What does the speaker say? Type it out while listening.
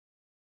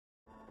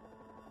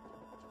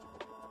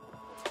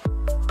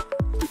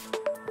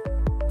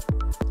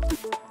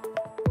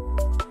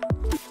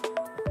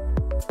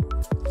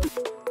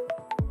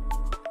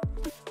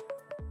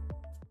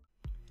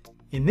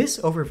In this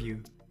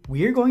overview,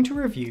 we are going to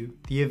review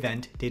the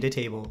event data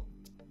table.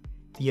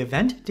 The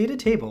event data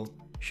table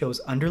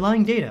shows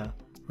underlying data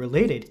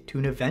related to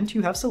an event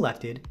you have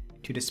selected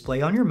to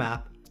display on your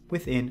map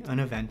within an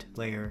event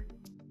layer.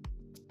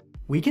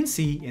 We can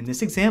see in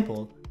this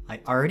example, I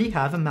already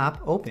have a map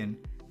open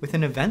with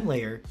an event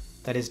layer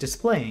that is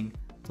displaying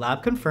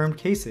lab-confirmed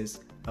cases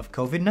of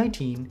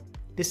COVID-19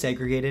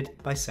 disaggregated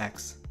by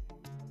sex.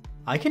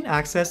 I can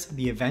access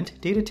the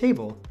event data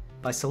table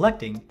by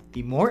selecting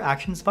the More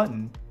Actions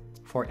button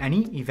for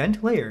any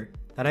event layer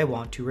that I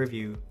want to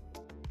review.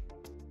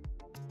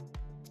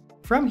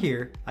 From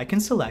here, I can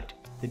select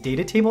the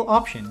Data Table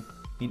option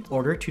in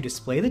order to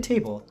display the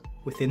table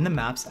within the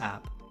Maps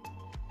app.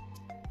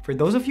 For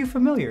those of you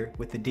familiar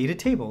with the data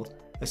table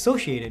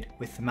associated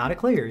with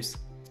thematic layers,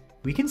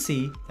 we can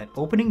see that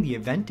opening the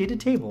event data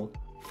table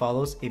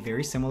follows a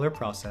very similar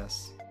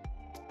process.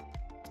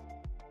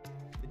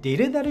 The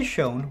data that is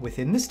shown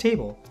within this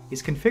table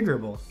is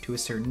configurable to a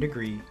certain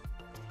degree,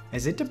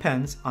 as it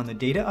depends on the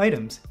data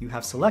items you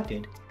have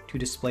selected to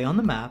display on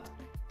the map,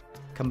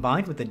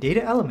 combined with the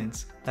data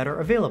elements that are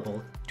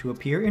available to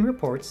appear in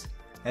reports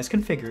as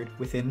configured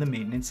within the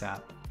maintenance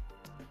app.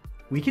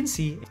 We can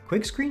see a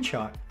quick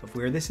screenshot of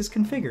where this is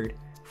configured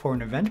for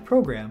an event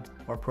program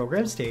or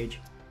program stage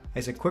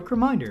as a quick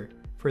reminder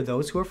for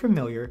those who are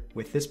familiar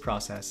with this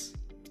process.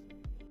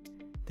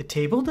 The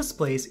table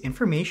displays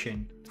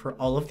information for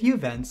all of the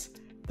events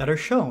that are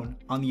shown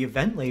on the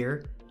event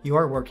layer you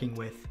are working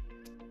with.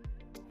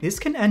 This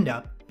can end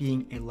up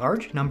being a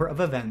large number of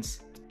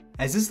events,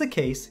 as is the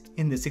case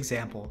in this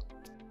example.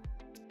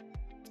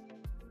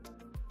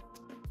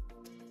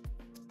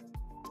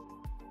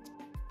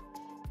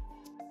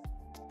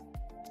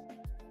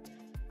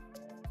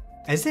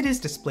 As it is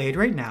displayed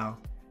right now,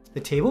 the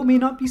table may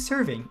not be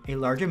serving a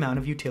large amount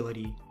of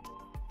utility,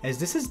 as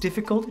this is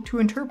difficult to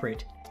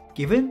interpret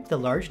given the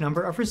large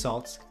number of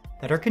results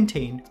that are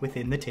contained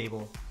within the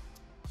table.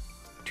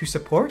 To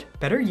support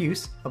better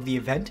use of the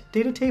event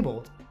data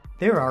table,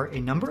 there are a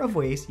number of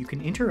ways you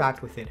can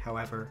interact with it,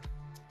 however.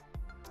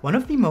 One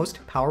of the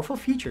most powerful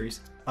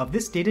features of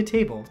this data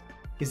table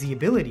is the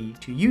ability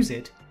to use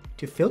it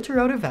to filter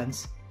out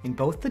events in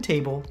both the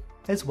table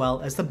as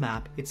well as the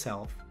map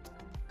itself.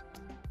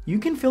 You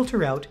can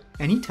filter out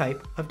any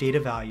type of data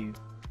value.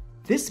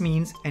 This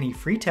means any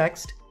free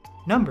text,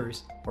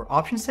 numbers, or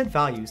option set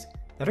values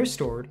that are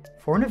stored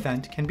for an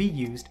event can be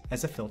used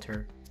as a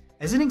filter.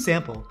 As an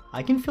example,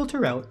 I can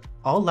filter out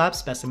all lab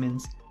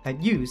specimens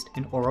that used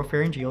an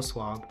oropharyngeal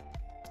swab.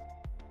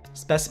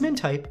 Specimen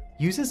type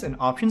uses an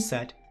option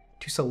set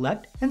to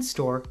select and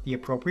store the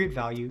appropriate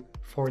value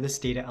for this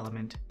data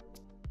element.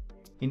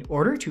 In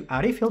order to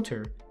add a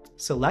filter,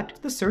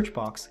 select the search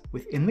box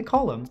within the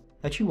column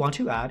that you want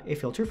to add a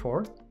filter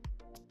for,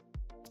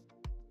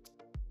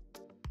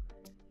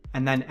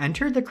 and then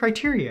enter the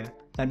criteria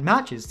that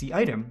matches the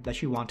item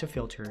that you want to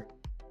filter.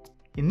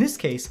 In this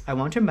case, I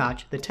want to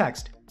match the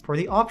text for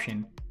the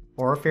option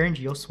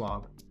oropharyngeal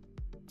swab.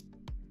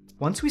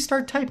 Once we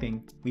start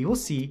typing, we will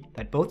see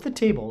that both the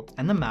table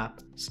and the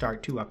map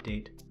start to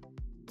update.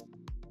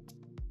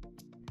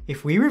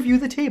 If we review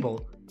the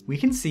table, we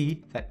can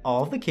see that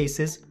all of the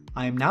cases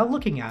I am now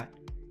looking at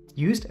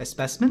used a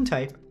specimen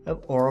type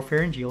of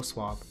oropharyngeal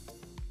swab.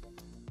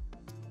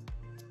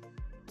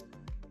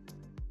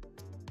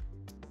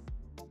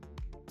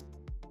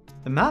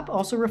 The map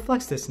also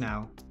reflects this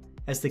now,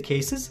 as the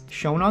cases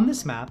shown on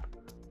this map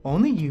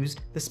only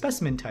used the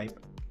specimen type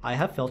I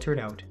have filtered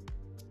out.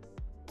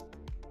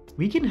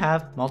 We can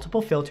have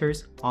multiple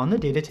filters on the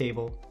data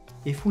table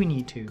if we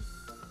need to.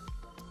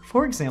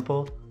 For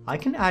example, I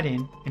can add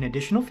in an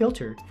additional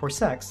filter for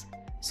sex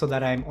so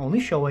that I am only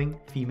showing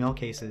female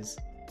cases.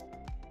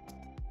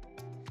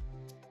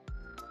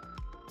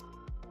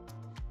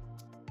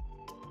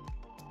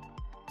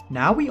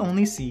 Now we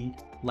only see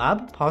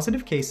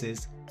lab-positive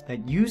cases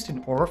that used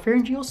an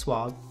oropharyngeal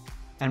swab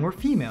and were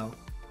female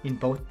in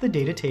both the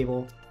data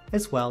table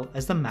as well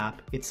as the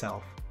map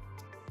itself.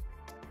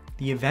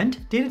 The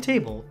event data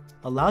table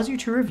allows you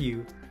to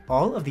review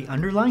all of the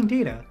underlying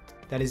data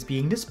that is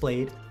being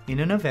displayed in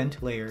an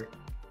event layer.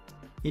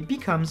 It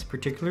becomes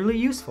particularly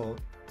useful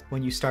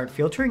when you start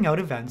filtering out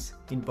events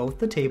in both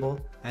the table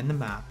and the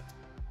map.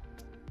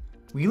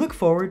 We look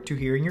forward to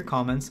hearing your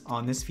comments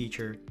on this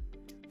feature.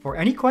 For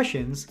any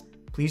questions,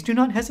 please do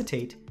not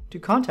hesitate to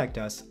contact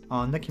us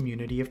on the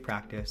Community of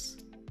Practice.